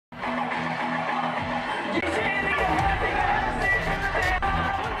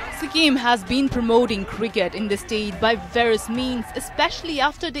Sikkim has been promoting cricket in the state by various means, especially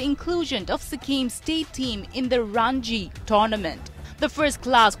after the inclusion of Sikkim's state team in the Ranji Tournament, the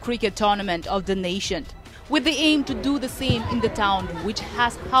first-class cricket tournament of the nation, with the aim to do the same in the town which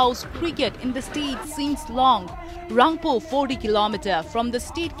has housed cricket in the state since long, Rangpo 40 km from the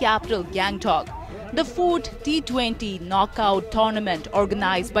state capital Gangtok. The fourth T-20 knockout tournament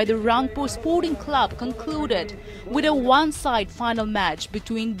organized by the Rangpo Sporting Club concluded with a one-side final match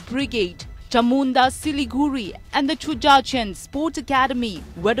between Brigade Chamunda Siliguri and the Chujachan Sports Academy,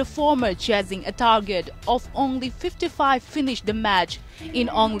 where the former, chasing a target of only 55, finished the match in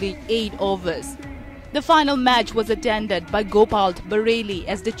only 8 overs. The final match was attended by Gopal Bareilly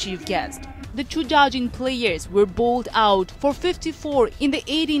as the chief guest. The Chujajin players were bowled out for 54 in the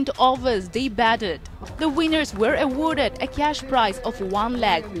 18th overs they batted. The winners were awarded a cash prize of 1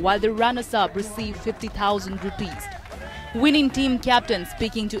 lakh, while the runners-up received 50,000 rupees. Winning team captain,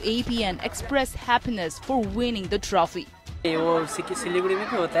 speaking to APN, expressed happiness for winning the trophy. वो सिलीगुड़ी में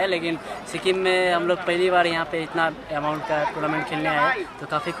भी होता है, लेकिन सिक्किम में हम लोग पहली बार यहाँ पे इतना अमाउंट का टूर्नामेंट खेलने आए, तो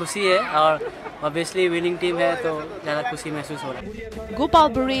काफ़ी खुशी है और obviously winning team है तो ज़्यादा खुशी महसूस हो रहा है. Gopal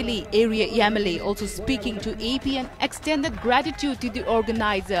Bareilly, area MLA, also speaking to APN, extended gratitude to the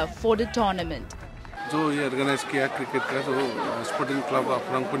organizer for the tournament. जो ये ऑर्गेनाइज किया क्रिकेट का जो स्पोर्टिंग क्लब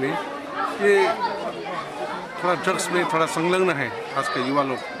ऑफ रंगपो ने, ये थोड़ा ड्रग्स में थोड़ा संलग्न है, खासकर युवा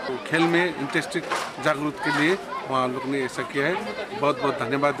लोग तो खेल में इंटरेस्टिंग जागरूक के लिए वहाँ लोग ने ऐसा किया है. बहुत बहुत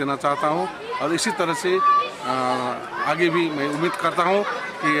धन्यवाद देना चाहता हूँ और इसी तरह से आगे भी मैं उम्मीद करता हूँ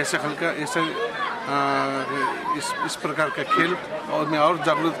कि ऐसे हल्का ऐसे इस प्रकार का खेल और मैं और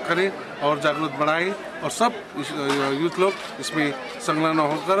जागरूक करें और जागरूक बढ़ाएं और सब यूथ लोग इसमें संलग्न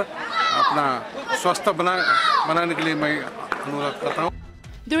होकर अपना स्वास्थ्य बनाने के लिए मैं अनुरोध करता हूँ.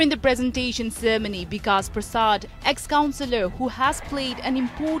 During the presentation ceremony, Vikas Prasad, ex-councillor who has played an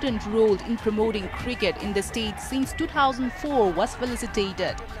important role in promoting cricket in the state since 2004, was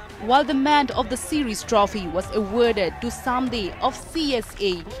felicitated, while the man of the series trophy was awarded to Samde of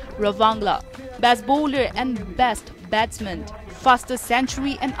CSA Ravangla. Best bowler and best batsman, fastest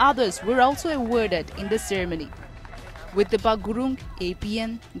century and others were also awarded in the ceremony. With the Gurung,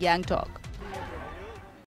 APN, Gangtok.